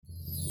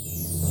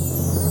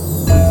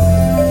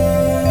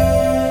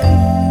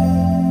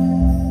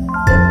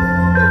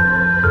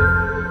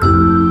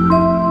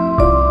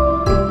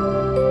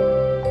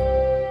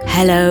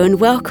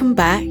welcome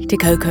back to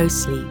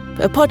Coco's Sleep,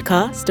 a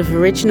podcast of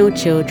original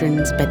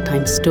children's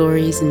bedtime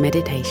stories and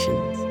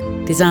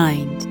meditations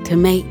designed to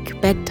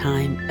make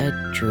bedtime a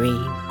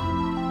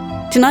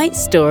dream. Tonight's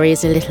story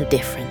is a little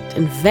different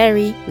and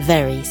very,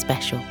 very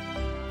special.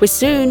 We're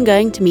soon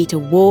going to meet a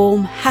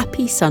warm,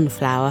 happy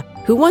sunflower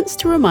who wants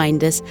to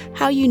remind us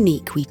how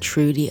unique we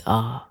truly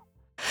are.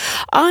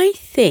 I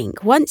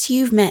think once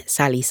you've met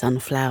Sally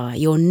Sunflower,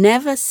 you'll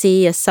never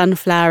see a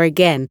sunflower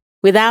again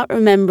without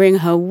remembering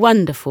her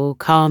wonderful,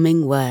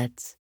 calming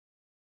words.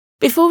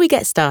 Before we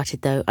get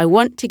started, though, I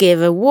want to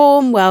give a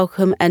warm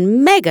welcome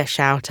and mega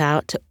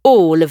shout-out to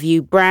all of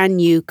you brand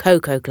new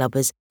Coco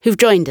Clubbers who've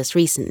joined us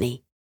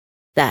recently.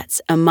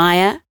 That's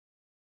Amaya,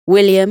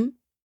 William,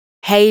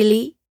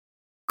 Hayley,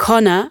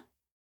 Connor,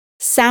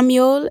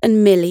 Samuel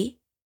and Millie,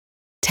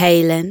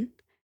 Taylin,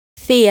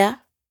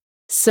 Thea,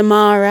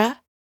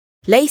 Samara,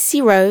 Lacey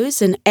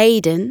Rose and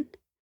Aidan,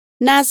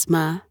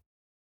 Nazma,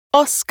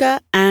 Oscar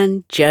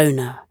and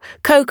Jonah.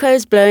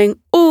 Coco's blowing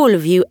all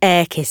of you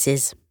air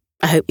kisses.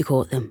 I hope you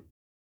caught them.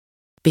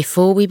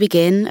 Before we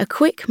begin, a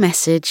quick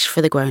message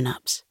for the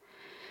grown-ups.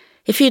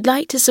 If you'd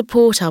like to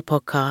support our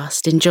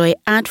podcast, enjoy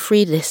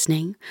ad-free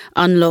listening,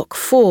 unlock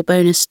 4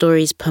 bonus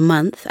stories per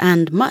month,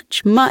 and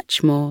much,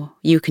 much more,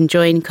 you can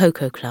join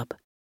Coco Club.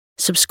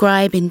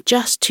 Subscribe in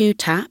just 2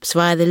 taps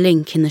via the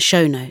link in the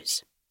show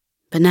notes.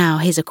 But now,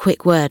 here's a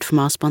quick word from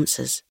our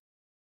sponsors.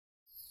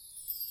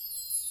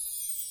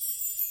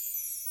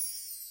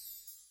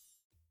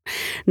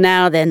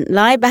 Now then,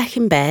 lie back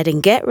in bed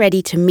and get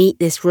ready to meet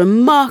this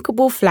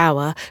remarkable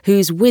flower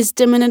whose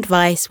wisdom and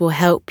advice will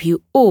help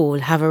you all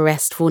have a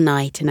restful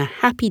night and a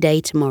happy day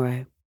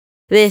tomorrow.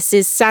 This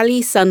is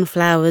Sally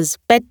Sunflower's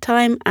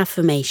Bedtime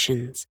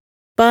Affirmations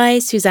by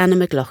Susanna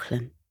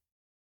McLaughlin.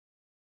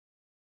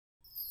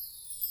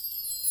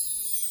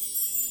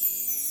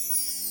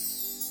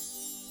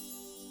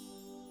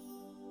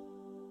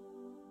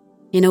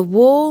 In a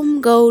warm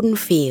golden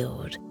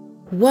field,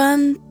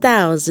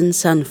 1,000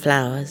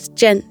 sunflowers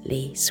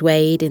gently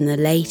swayed in the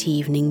late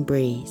evening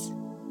breeze.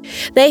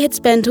 They had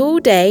spent all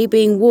day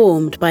being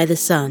warmed by the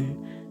sun,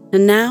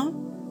 and now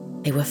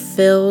they were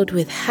filled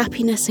with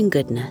happiness and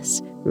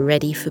goodness,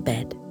 ready for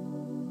bed.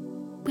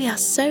 We are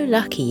so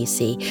lucky, you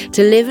see,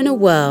 to live in a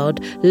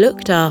world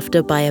looked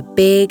after by a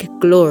big,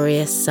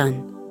 glorious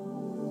sun.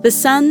 The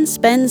sun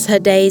spends her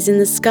days in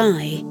the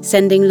sky,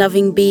 sending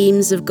loving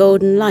beams of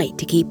golden light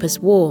to keep us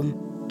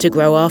warm, to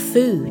grow our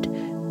food,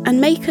 and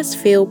make us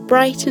feel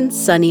bright and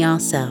sunny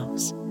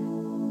ourselves.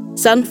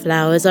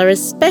 Sunflowers are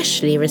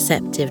especially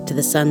receptive to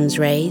the sun's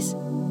rays.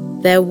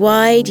 Their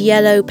wide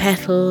yellow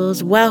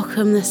petals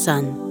welcome the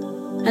sun,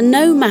 and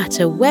no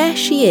matter where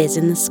she is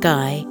in the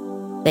sky,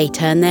 they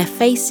turn their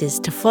faces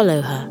to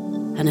follow her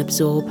and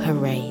absorb her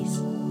rays.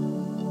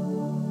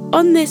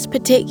 On this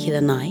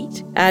particular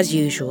night, as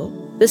usual,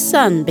 the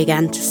sun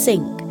began to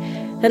sink,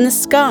 and the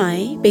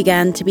sky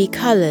began to be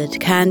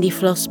coloured candy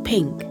floss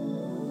pink.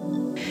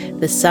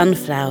 The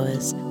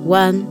sunflowers,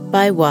 one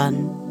by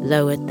one,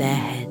 lowered their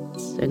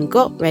heads and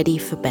got ready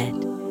for bed,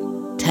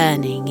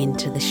 turning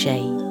into the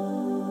shade.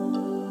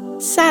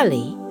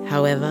 Sally,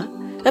 however,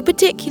 a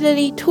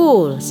particularly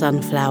tall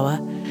sunflower,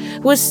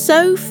 was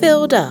so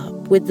filled up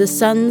with the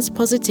sun's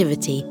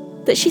positivity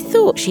that she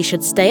thought she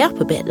should stay up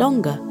a bit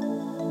longer.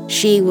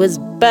 She was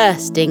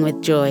bursting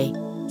with joy,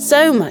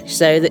 so much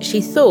so that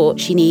she thought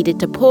she needed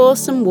to pour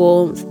some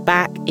warmth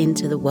back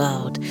into the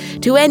world,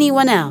 to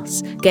anyone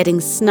else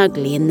getting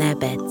snugly in their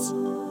beds.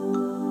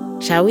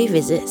 Shall we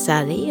visit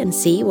Sally and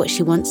see what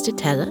she wants to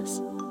tell us?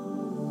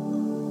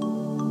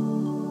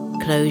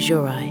 Close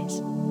your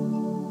eyes.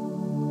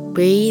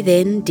 Breathe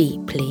in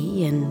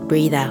deeply and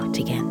breathe out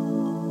again.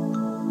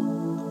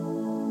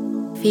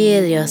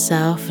 Feel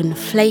yourself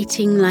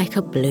inflating like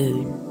a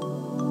balloon.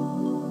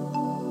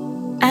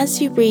 As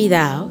you breathe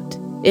out,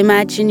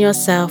 imagine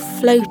yourself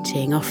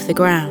floating off the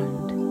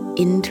ground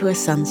into a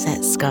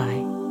sunset sky.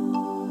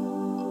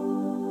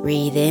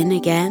 Breathe in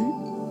again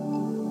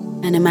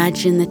and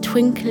imagine the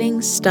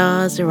twinkling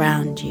stars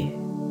around you.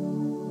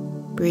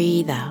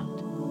 Breathe out.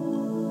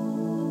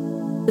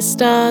 The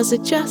stars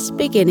are just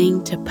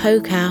beginning to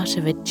poke out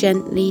of a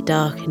gently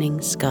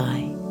darkening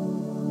sky.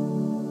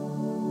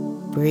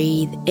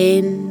 Breathe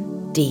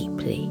in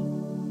deeply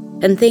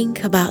and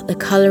think about the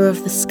colour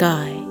of the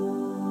sky.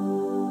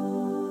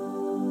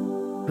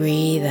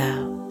 Breathe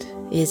out.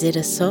 Is it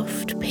a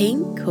soft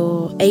pink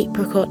or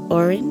apricot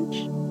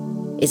orange?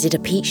 Is it a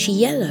peachy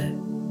yellow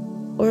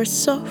or a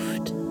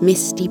soft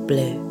misty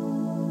blue?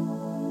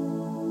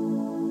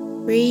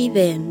 Breathe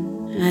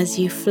in as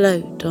you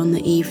float on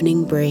the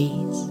evening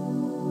breeze,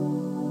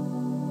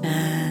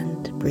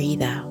 and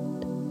breathe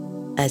out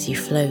as you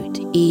float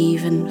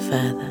even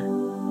further.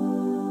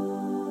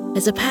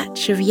 There's a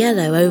patch of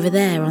yellow over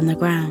there on the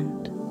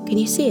ground. Can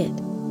you see it?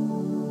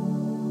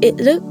 It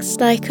looks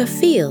like a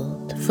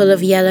field full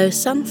of yellow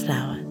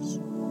sunflowers.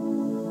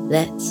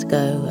 Let's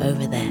go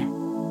over there.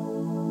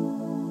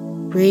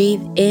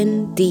 Breathe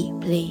in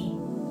deeply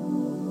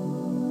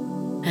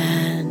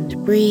and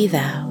breathe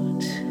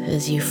out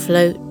as you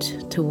float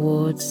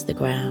towards the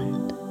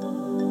ground.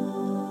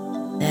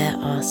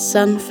 are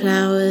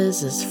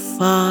sunflowers as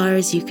far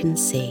as you can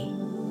see.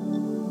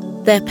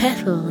 Their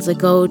petals are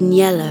golden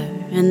yellow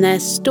and their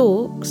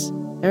stalks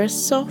are a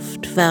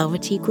soft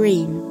velvety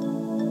green.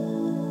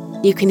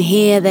 You can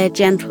hear their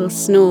gentle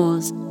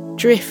snores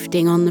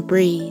drifting on the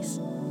breeze.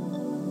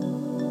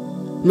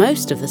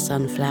 Most of the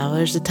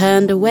sunflowers are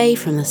turned away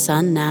from the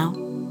sun now.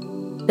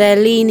 They're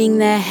leaning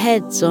their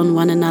heads on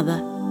one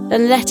another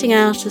and letting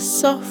out a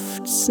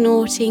soft,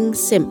 snorting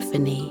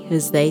symphony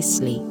as they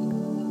sleep.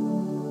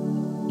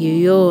 You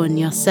yawn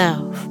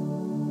yourself.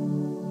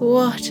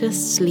 What a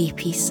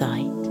sleepy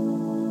sight.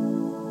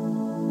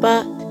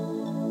 But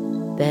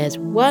there's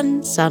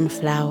one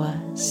sunflower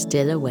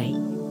still awake.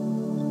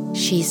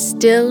 She's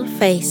still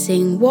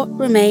facing what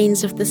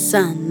remains of the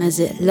sun as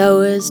it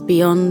lowers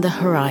beyond the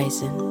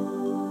horizon.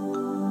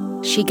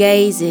 She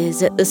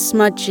gazes at the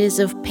smudges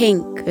of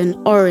pink and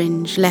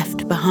orange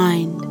left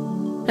behind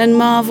and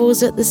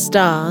marvels at the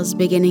stars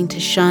beginning to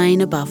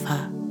shine above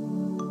her.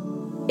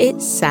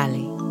 It's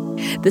Sally.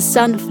 The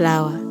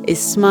sunflower is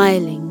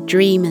smiling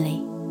dreamily.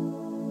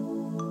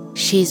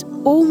 She's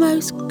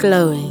almost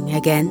glowing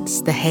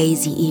against the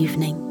hazy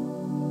evening.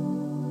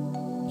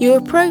 You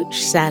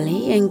approach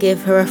Sally and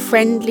give her a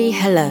friendly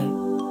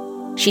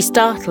hello. She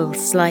startles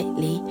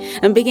slightly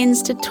and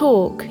begins to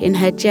talk in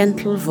her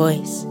gentle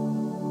voice.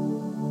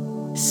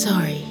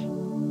 "Sorry,"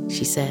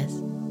 she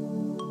says.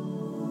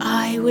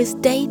 "I was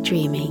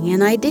daydreaming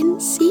and I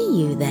didn't see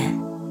you there."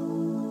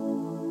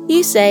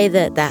 You say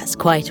that that's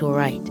quite all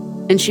right,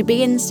 and she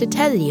begins to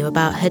tell you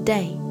about her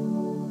day.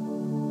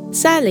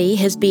 Sally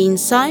has been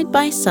side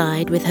by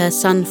side with her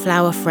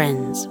sunflower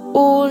friends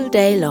all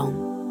day long,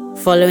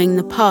 following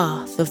the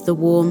path of the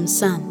warm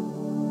sun.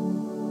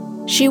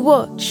 She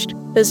watched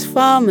as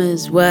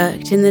farmers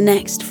worked in the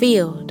next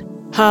field,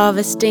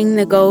 harvesting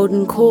the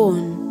golden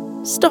corn,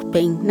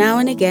 stopping now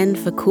and again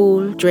for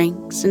cool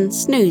drinks and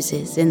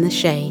snoozes in the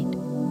shade.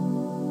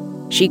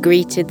 She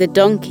greeted the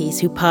donkeys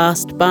who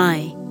passed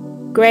by,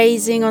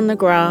 grazing on the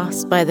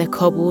grass by the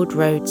cobbled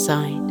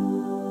roadside.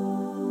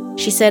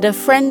 She said a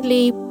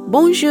friendly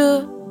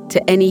bonjour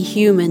to any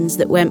humans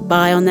that went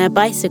by on their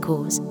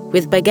bicycles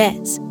with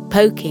baguettes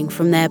poking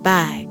from their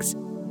bags,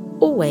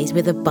 always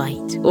with a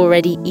bite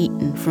already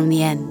eaten from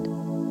the end.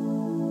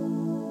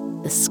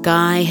 The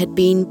sky had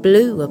been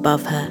blue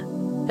above her,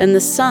 and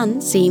the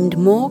sun seemed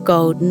more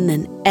golden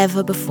than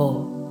ever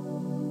before.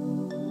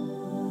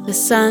 The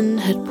sun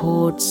had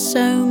poured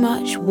so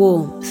much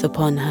warmth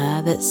upon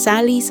her that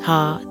Sally's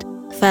heart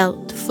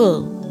felt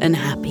full and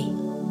happy.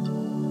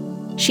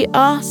 She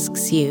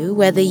asks you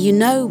whether you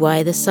know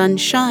why the sun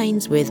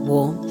shines with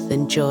warmth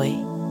and joy.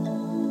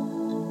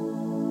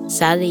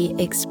 Sally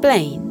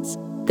explains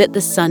that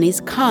the sun is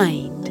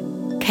kind,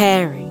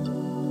 caring,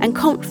 and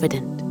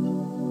confident.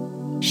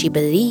 She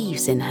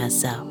believes in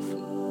herself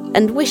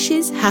and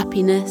wishes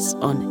happiness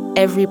on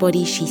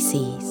everybody she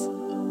sees.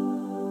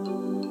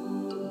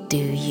 "Do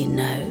you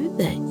know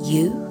that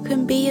you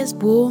can be as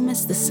warm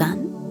as the sun?"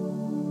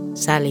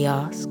 Sally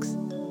asks.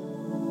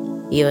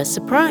 You are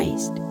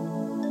surprised.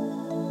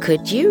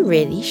 Could you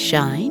really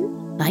shine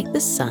like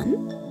the sun?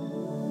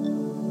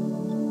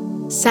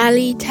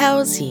 Sally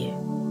tells you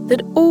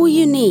that all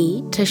you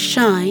need to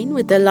shine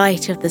with the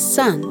light of the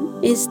sun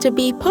is to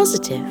be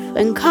positive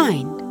and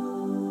kind.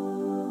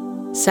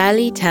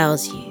 Sally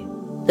tells you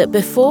that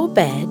before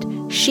bed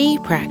she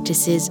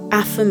practices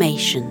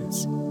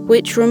affirmations,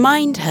 which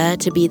remind her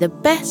to be the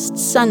best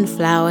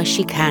sunflower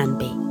she can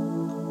be.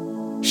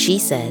 She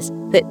says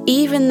that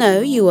even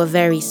though you are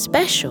very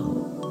special,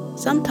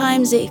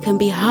 sometimes it can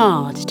be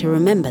hard to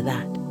remember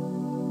that.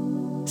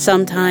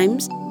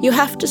 Sometimes you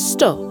have to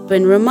stop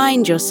and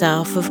remind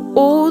yourself of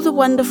all the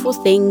wonderful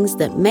things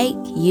that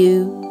make you,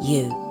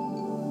 you.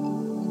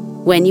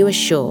 When you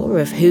are sure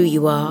of who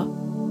you are,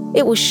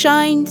 it will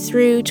shine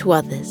through to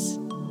others,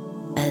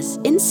 as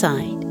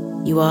inside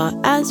you are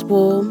as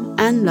warm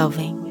and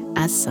loving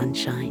as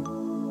sunshine.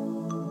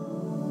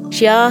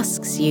 She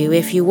asks you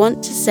if you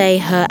want to say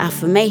her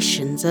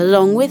affirmations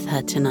along with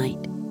her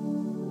tonight.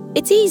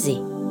 It's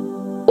easy.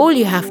 All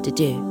you have to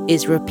do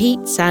is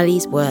repeat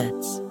Sally's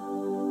words.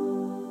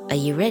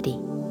 Are you ready?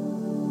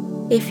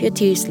 If you're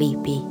too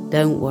sleepy,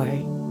 don't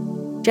worry.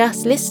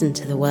 Just listen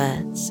to the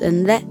words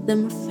and let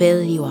them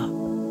fill you up.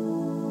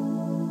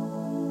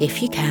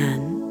 If you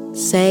can,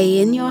 say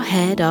in your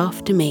head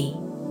after me,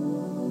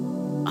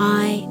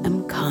 I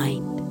am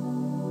kind.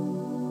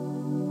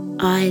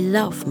 I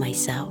love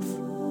myself.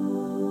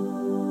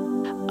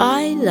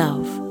 I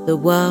love the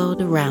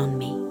world around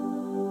me.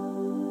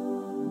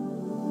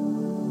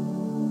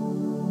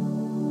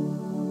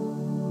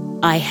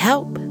 I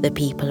help the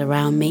people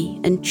around me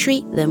and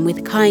treat them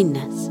with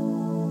kindness.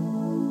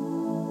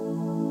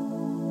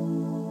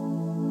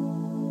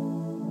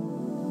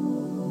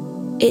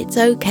 It's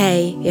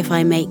okay if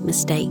I make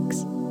mistakes.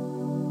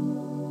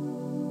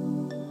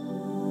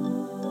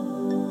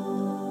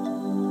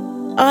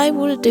 I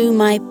will do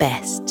my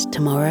best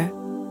tomorrow.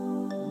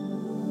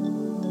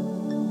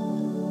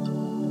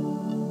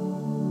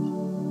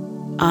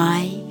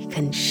 I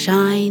can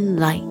shine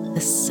like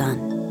the sun.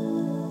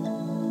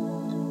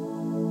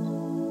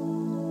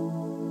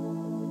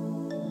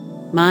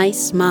 My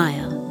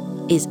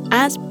smile is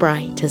as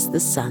bright as the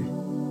sun.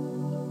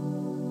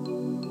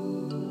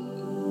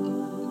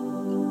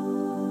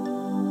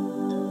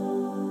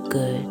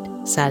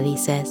 Good, Sally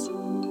says.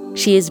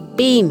 She is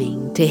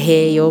beaming to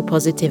hear your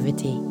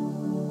positivity.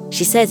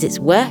 She says it's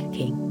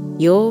working.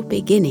 You're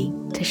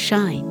beginning to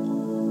shine.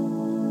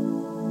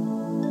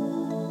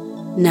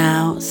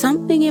 Now,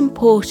 something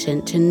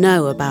important to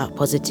know about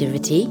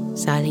positivity,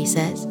 Sally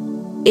says,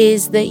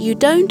 is that you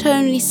don't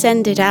only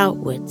send it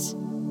outwards,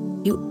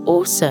 you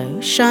also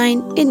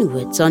shine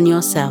inwards on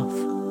yourself.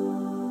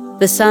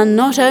 The sun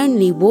not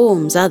only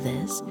warms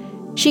others,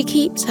 she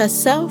keeps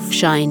herself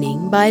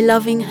shining by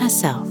loving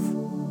herself.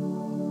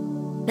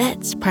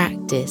 Let's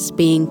practice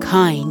being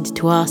kind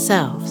to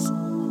ourselves.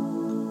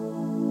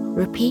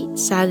 Repeat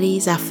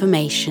Sally's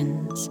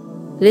affirmations,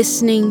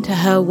 listening to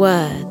her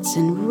words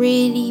and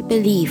really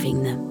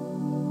believing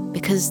them,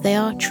 because they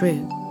are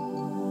true.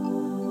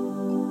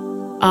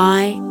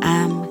 I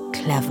am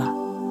clever.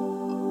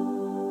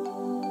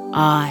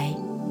 I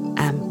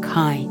am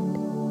kind.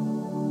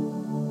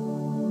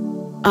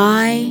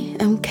 I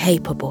am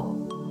capable.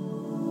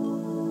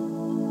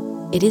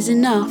 It is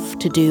enough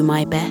to do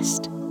my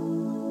best.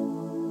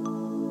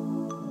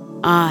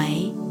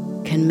 I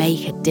can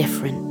make a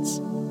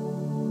difference.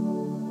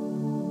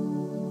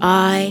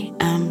 I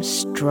am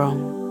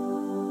strong.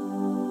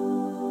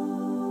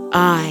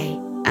 I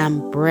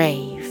am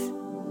brave.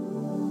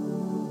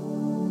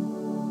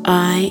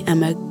 I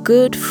am a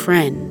good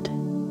friend.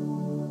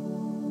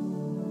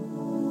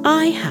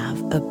 I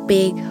have a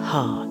big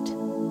heart.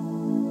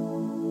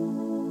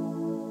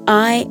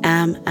 I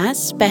am as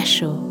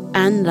special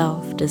and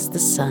loved as the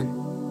sun.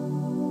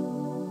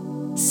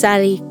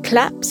 Sally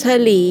claps her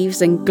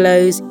leaves and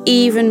glows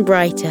even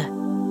brighter.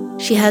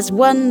 She has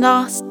one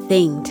last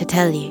thing to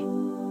tell you.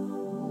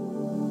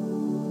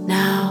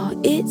 Now,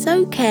 it's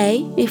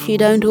okay if you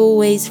don't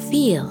always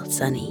feel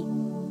sunny,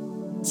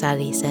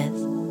 Sally says.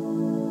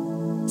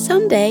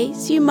 Some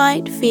days you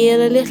might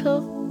feel a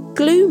little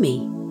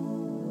gloomy.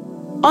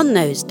 On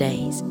those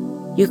days,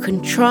 you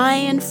can try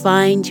and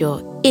find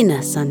your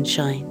inner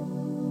sunshine.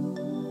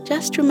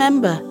 Just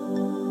remember,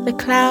 the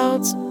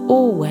clouds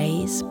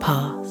always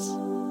pass.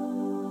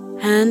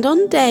 And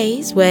on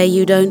days where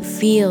you don't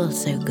feel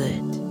so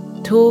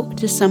good, talk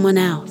to someone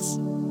else.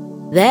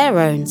 Their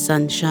own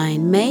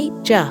sunshine may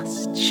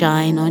just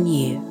shine on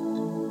you.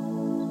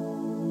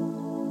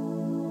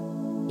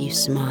 You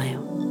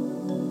smile.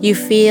 You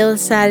feel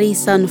Sally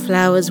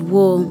Sunflower's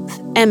warmth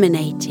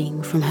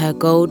emanating from her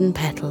golden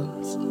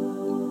petals.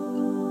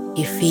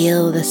 You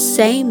feel the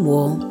same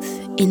warmth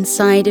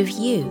inside of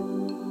you.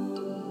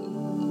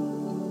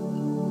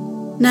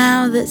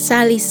 Now that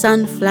Sally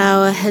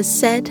Sunflower has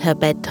said her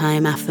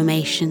bedtime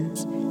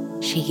affirmations,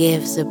 she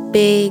gives a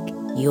big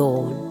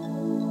yawn.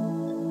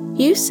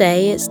 You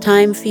say it's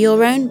time for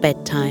your own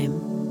bedtime,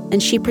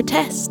 and she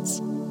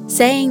protests,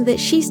 saying that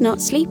she's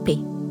not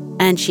sleepy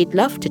and she'd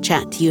love to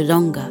chat to you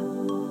longer.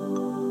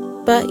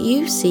 But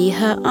you see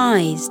her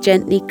eyes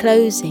gently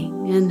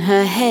closing and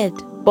her head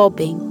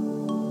bobbing,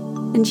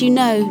 and you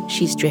know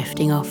she's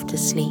drifting off to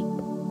sleep.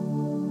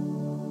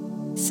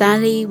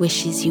 Sally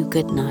wishes you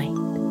good night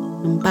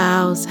and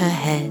bows her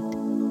head,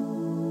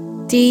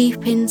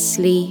 deep in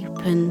sleep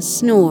and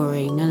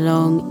snoring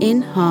along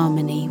in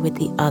harmony with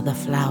the other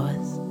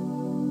flowers.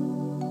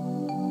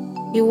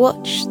 You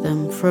watch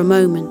them for a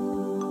moment.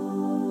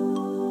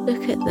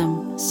 Look at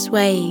them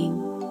swaying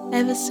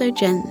ever so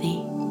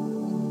gently.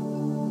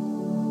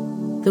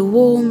 The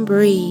warm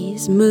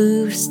breeze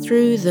moves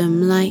through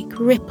them like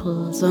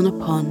ripples on a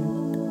pond.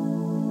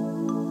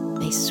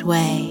 They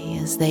sway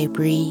as they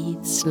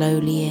breathe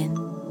slowly in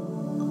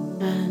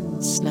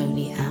and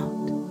slowly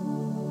out.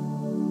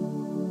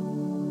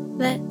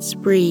 Let's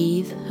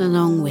breathe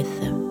along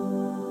with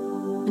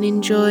them and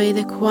enjoy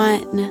the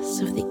quietness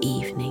of the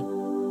evening.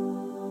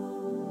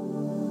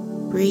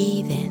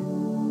 Breathe in,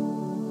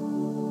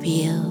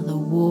 feel the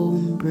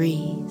warm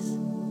breeze,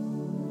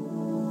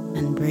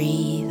 and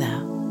breathe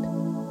out.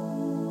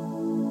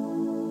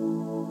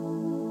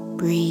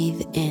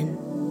 Breathe in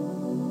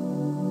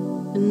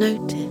and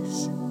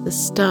notice the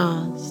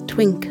stars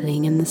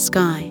twinkling in the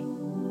sky,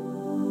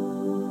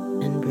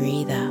 and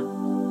breathe out.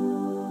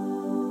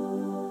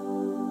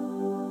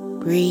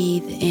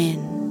 Breathe in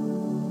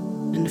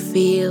and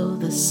feel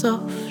the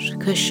soft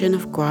cushion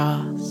of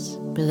grass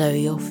below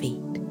your feet.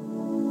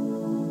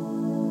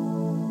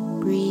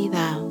 Breathe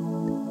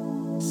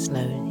out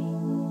slowly.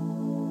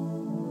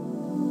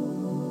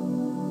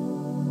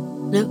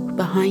 Look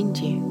behind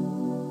you.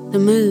 The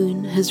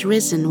moon has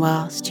risen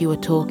whilst you are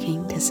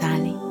talking to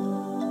Sally.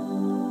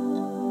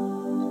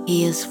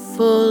 He is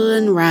full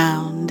and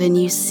round, and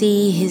you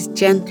see his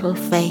gentle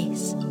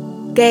face,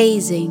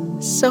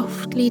 gazing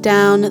softly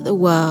down at the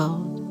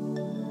world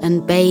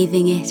and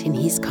bathing it in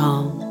his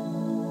calm.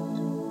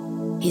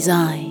 His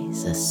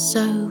eyes are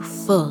so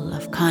full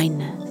of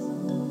kindness.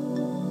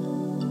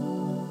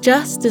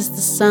 Just as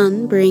the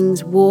sun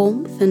brings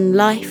warmth and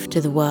life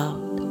to the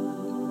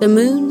world, the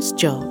moon's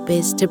job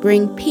is to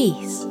bring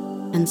peace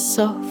and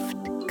soft,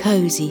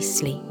 cozy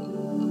sleep.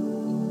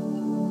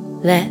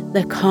 Let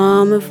the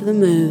calm of the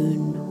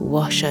moon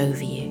wash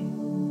over you.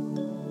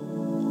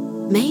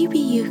 Maybe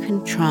you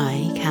can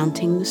try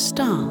counting the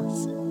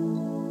stars.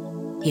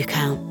 You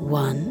count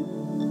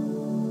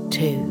 1,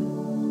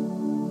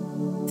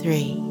 2,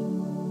 3,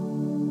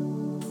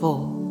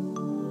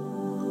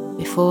 4.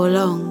 Before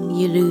long,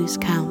 you lose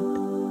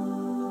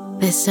count.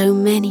 There's so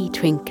many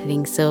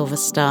twinkling silver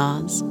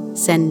stars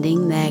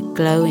sending their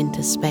glow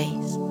into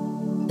space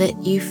that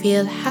you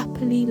feel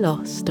happily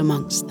lost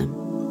amongst them.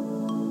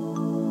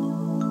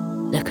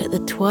 Look at the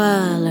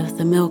twirl of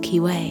the Milky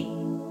Way.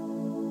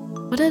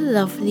 What a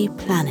lovely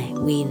planet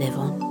we live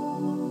on.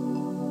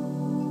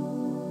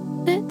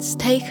 Let's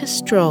take a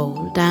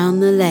stroll down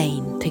the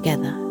lane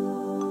together.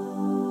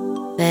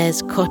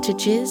 There's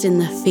cottages in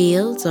the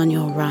fields on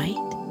your right,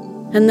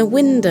 and the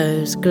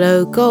windows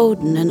glow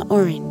golden and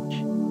orange.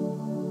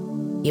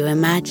 You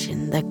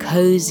imagine the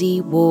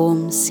cozy,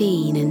 warm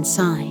scene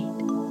inside.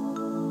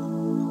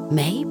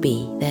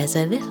 Maybe there's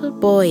a little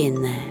boy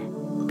in there,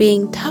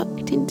 being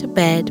tucked into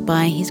bed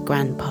by his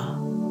grandpa.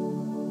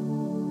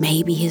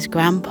 Maybe his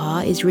grandpa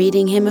is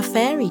reading him a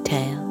fairy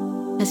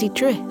tale as he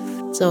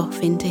drifts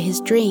off into his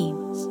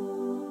dreams.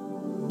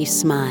 You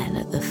smile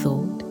at the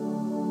thought.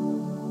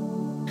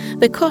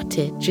 The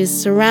cottage is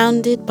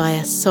surrounded by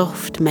a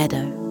soft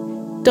meadow,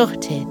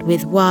 dotted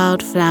with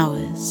wild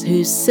flowers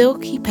whose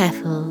silky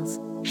petals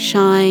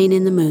shine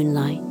in the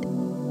moonlight.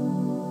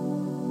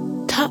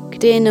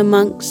 Tucked in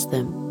amongst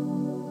them,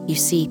 you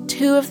see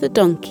 2 of the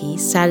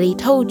donkeys Sally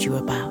told you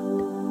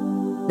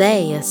about.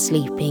 They are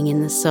sleeping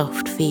in the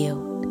soft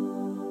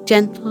field,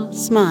 gentle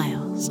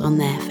smiles on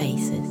their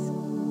faces.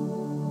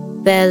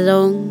 Their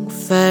long,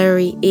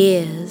 furry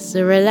ears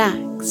are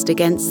relaxed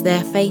against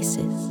their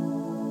faces.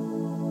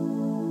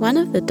 One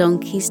of the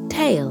donkey's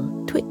tail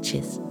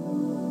twitches.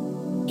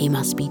 He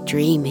must be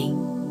dreaming.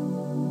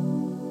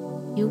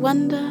 You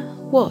wonder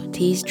what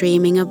he's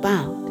dreaming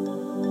about.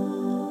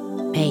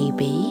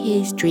 Maybe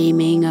he's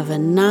dreaming of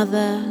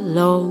another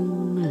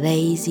long,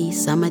 lazy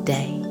summer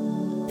day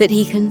that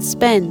he can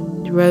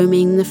spend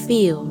roaming the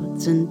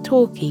fields and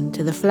talking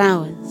to the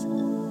flowers,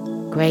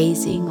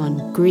 grazing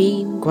on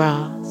green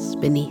grass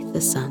beneath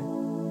the sun.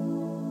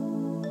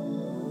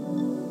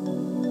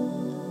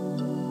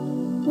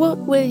 What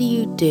will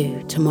you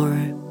do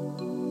tomorrow?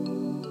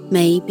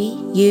 Maybe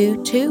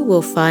you too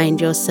will find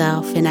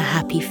yourself in a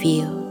happy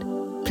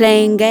field,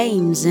 playing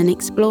games and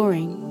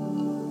exploring.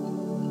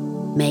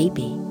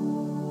 Maybe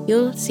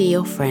you'll see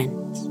your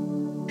friends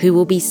who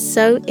will be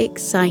so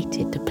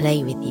excited to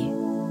play with you.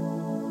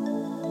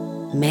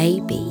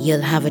 Maybe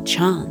you'll have a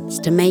chance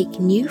to make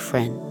new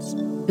friends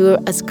who are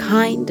as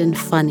kind and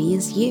funny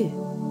as you.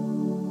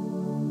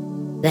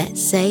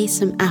 Let's say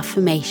some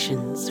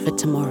affirmations for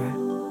tomorrow.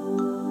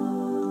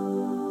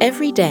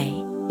 Every day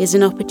is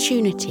an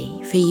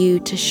opportunity for you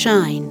to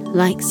shine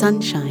like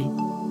sunshine.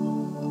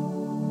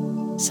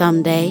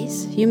 Some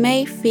days you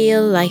may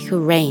feel like a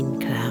rain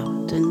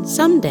cloud, and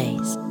some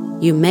days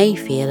you may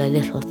feel a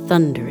little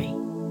thundery,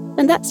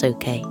 and that's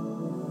okay.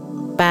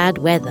 Bad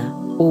weather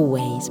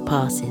always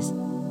passes.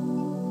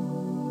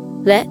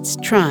 Let's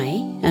try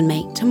and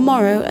make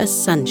tomorrow a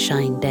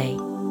sunshine day.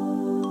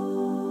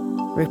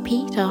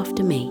 Repeat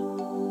after me.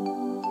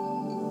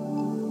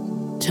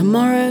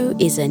 Tomorrow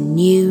is a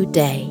new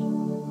day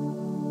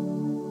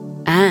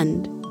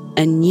and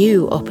a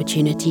new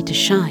opportunity to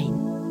shine.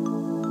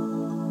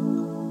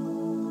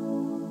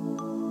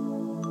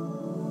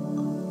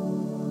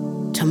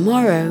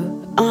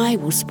 Tomorrow I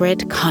will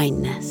spread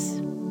kindness,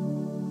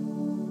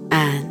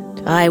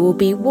 and I will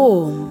be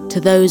warm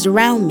to those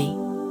around me.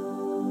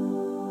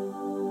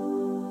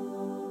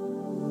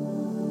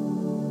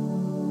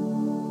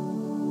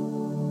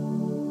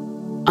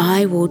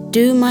 I will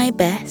do my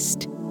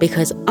best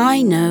because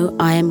I know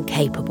I am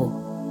capable.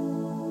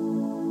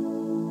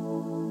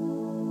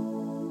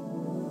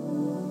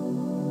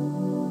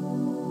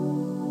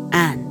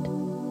 And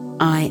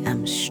I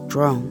am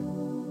strong.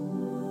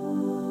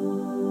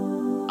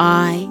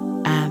 I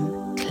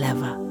am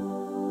clever.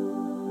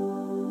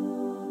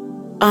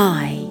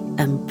 I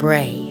am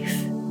brave.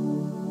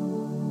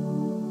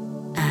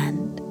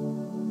 And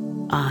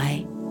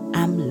I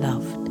am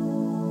loved.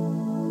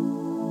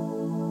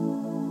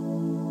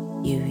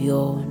 You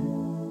yawn.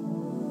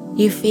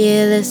 You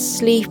feel as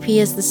sleepy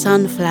as the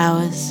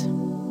sunflowers.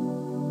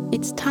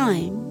 It's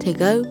time to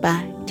go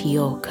back to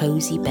your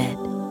cozy bed.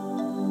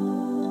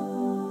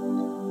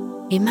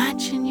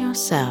 Imagine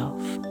yourself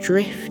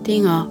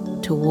drifting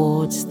up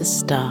towards the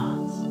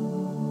stars.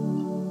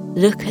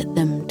 Look at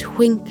them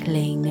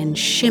twinkling and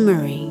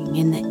shimmering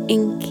in the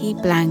inky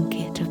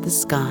blanket of the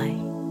sky.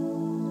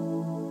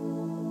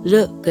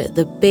 Look at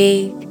the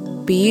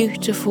big,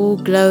 beautiful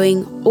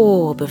glowing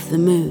orb of the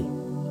moon.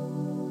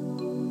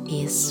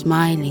 He is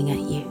smiling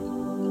at you.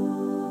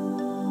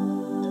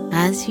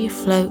 As you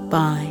float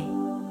by,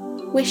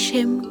 wish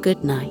him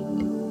good night.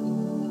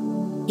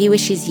 He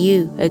wishes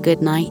you a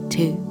good night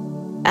too,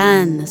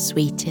 and the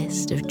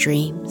sweetest of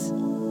dreams.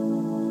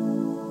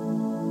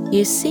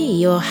 You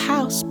see your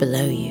house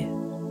below you.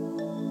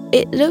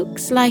 It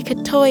looks like a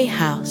toy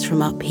house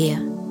from up here,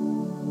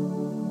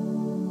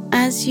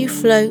 As you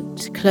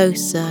float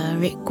closer,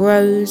 it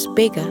grows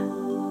bigger.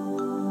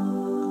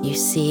 You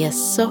see a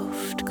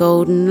soft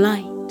golden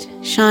light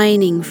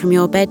shining from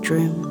your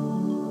bedroom.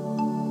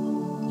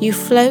 You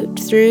float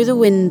through the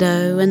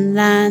window and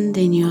land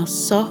in your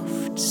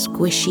soft,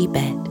 squishy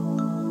bed.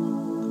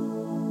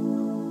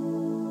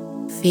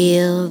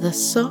 Feel the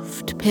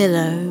soft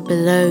pillow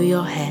below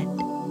your head.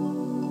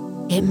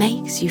 It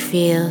makes you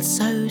feel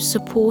so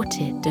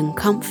supported and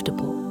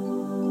comfortable.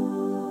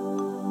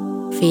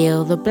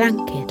 Feel the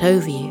blanket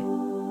over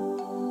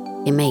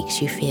you. It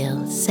makes you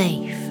feel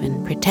safe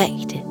and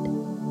protected,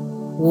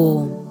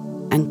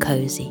 warm and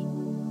cozy.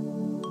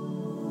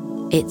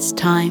 It's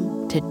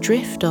time to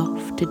drift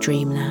off to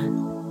dreamland.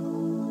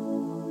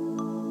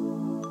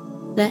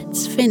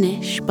 Let's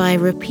finish by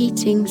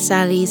repeating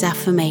Sally's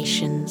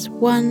affirmations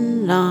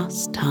one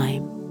last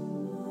time.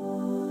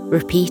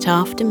 Repeat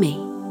after me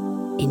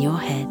in your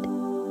head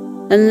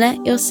and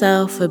let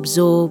yourself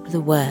absorb the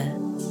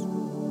words.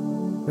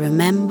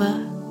 Remember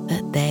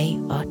that they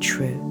are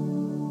true.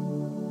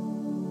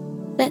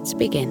 Let's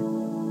begin.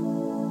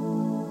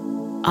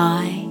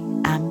 I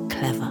am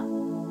clever.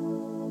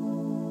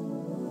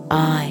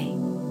 I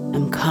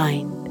am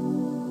kind.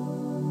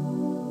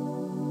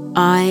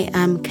 I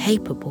am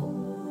capable.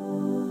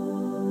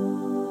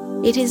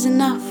 It is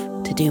enough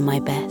to do my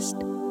best.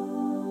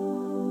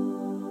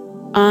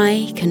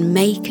 I can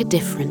make a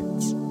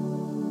difference.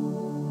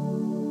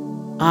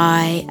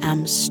 I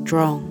am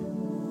strong.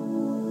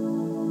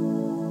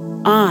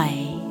 I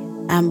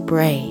am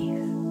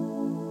brave.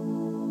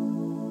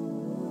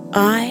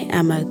 I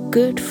am a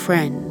good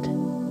friend.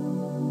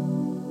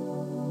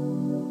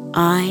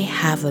 I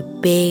have a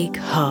big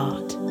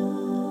heart.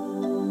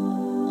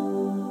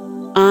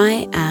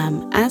 I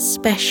am as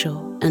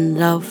special and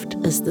loved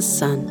as the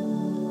sun.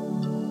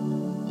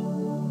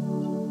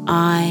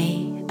 I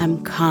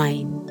am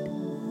kind.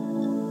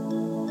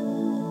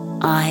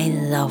 I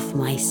love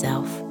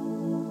myself.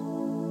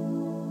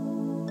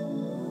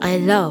 I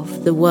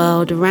love the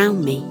world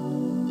around me.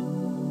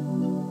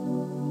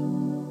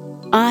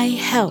 I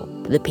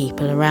help the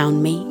people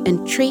around me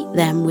and treat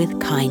them with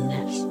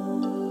kindness.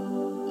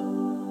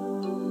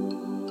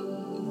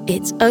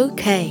 It's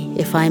okay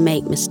if I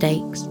make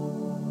mistakes.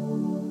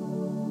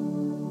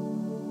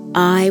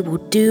 I will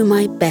do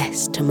my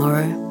best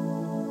tomorrow.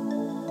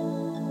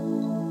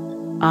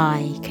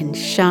 I can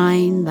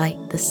shine like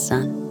the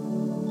sun.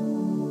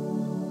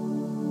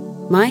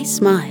 My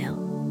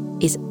smile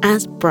is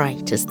as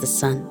bright as the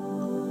sun.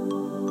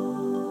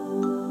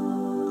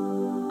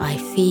 I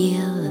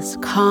feel as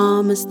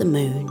calm as the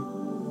moon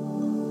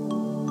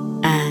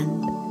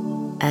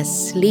and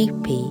as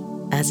sleepy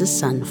as a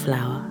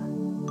sunflower.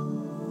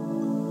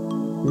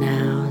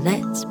 Now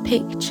let's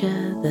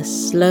picture the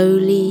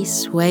slowly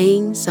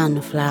swaying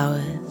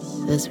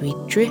sunflowers as we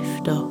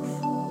drift off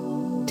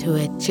to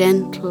a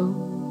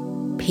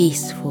gentle,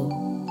 peaceful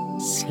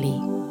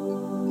sleep.